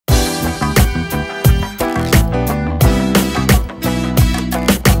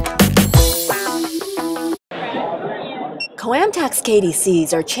KoamTac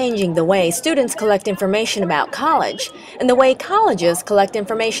KDCs are changing the way students collect information about college and the way colleges collect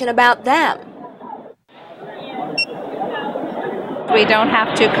information about them. We don't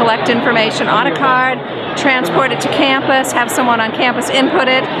have to collect information on a card, transport it to campus, have someone on campus input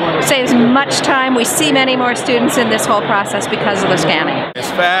it. Saves much time. We see many more students in this whole process because of the scanning. It's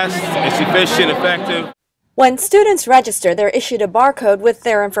fast, it's efficient, effective. When students register, they're issued a barcode with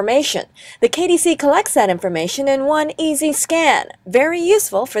their information. The KDC collects that information in one easy scan. Very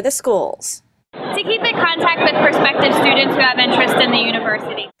useful for the schools. To keep in contact with prospective students who have interest in the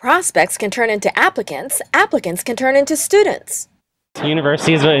university. Prospects can turn into applicants. Applicants can turn into students.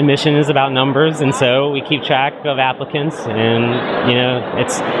 University's admission is about numbers, and so we keep track of applicants, and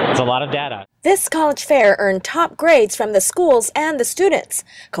it's a lot of data. This college fair earned top grades from the schools and the students.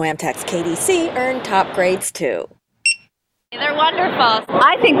 KoamTac KDC earned top grades too. They're wonderful.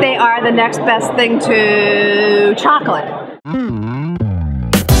 I think they are the next best thing to chocolate.